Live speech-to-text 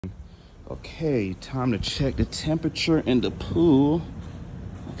Okay, time to check the temperature in the pool.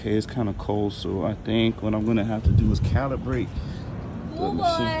 Okay, it's kind of cold, so I think what I'm gonna have to do is calibrate the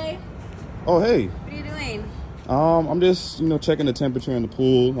machine. Oh, hey. What are you doing? I'm just, checking the temperature in the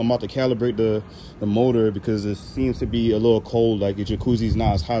pool. I'm about to calibrate the motor because it seems to be a little cold. Like the jacuzzi's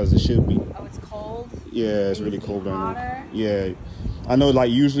not as hot as it should be. Oh, it's cold? Yeah, it's really cold right now. Yeah. I know, like,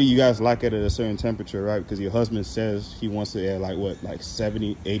 usually you guys like it at a certain temperature, right? Because your husband says he wants it at, like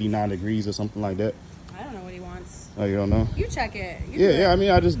 70, 89 degrees or something like that. I don't know what he wants. Oh, you don't know? You check it. Yeah, I mean,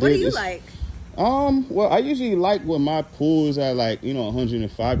 I just did. What do you like? Well, I usually like when my pool is at, like,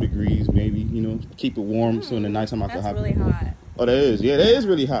 105 degrees, maybe, keep it warm so in the nighttime I can have. That's really hot. Oh, that is. Yeah, that is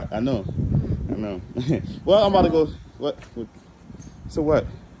really hot. I know. I know. Well, I'm about to go. What? So what?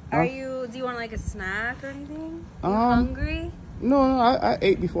 Do you want like a snack or anything? Are you hungry? No, I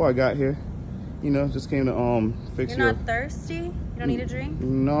ate before I got here. Just came to fix You're not thirsty? You don't need a drink?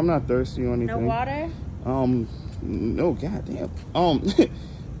 No, I'm not thirsty or anything. No water? No, goddamn. What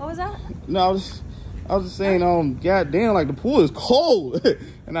was that? No, I was just saying, goddamn, like the pool is cold,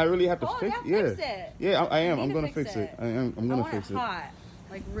 and I really have to fix it. Fix it. Yeah, I am. I'm gonna fix it. I'm gonna fix it. Hot,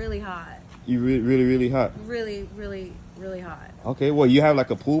 like really hot. You really hot. Really hot. Okay, well, you have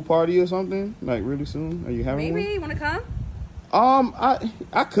like a pool party or something, like really soon? Are you having one? Maybe you want to come?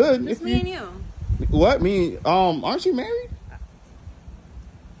 I could. Just me and you. What? Me? Aren't you married?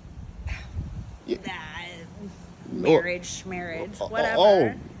 Marriage, whatever.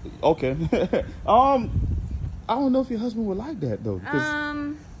 Oh, okay. I don't know if your husband would like that though.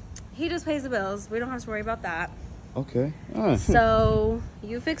 He just pays the bills. We don't have to worry about that. Okay. So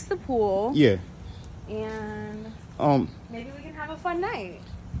you fix the pool. Yeah. And maybe we can have a fun night.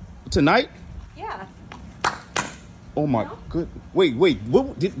 Tonight? Yeah. Oh my good. Wait.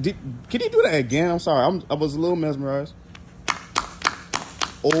 What can you do that again? I'm sorry. I was a little mesmerized.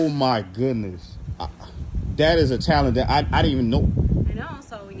 Oh my goodness. That is a talent that I didn't even know. I know.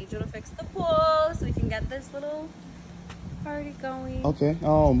 So we need you to fix the pool so we can get this little party going. Okay.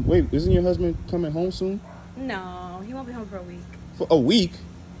 Wait, isn't your husband coming home soon? No, he won't be home for a week. For a week?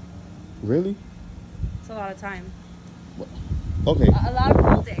 Really? It's a lot of time. Okay. A lot of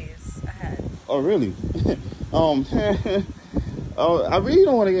pool days ahead. Oh, really? I really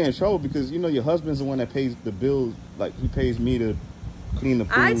don't want to get in trouble because your husband's the one that pays the bills. Like he pays me to clean the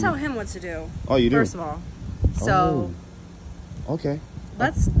pool. I tell him what to do. Oh, you do? First of all. So. Oh. Okay.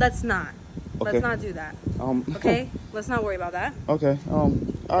 Let's not. Okay. Let's not do that. Okay. Let's not worry about that. Okay. All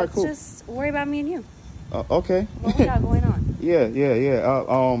right. Cool. Let's just worry about me and you. Okay. What we got going on? Yeah.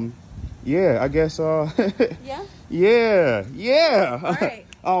 Yeah. I guess. Yeah. Yeah. All right.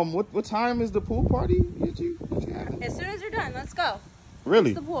 What time is the pool party? As soon as you're done, let's go.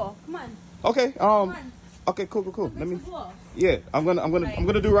 Really? Fix the pool. Come on. Okay. Come on. Okay. Cool. Let me. Yeah. I'm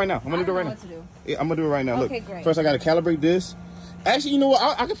gonna do it right now. I'm gonna do it right now. What to do. Yeah. I'm gonna do it right now. Okay, Look. great. First, I gotta calibrate this. Actually, you know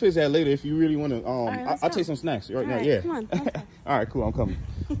what? I can fix that later if you really want to. All right, I'll take some snacks right now. Right, Yeah. come on. All right. Cool. I'm coming.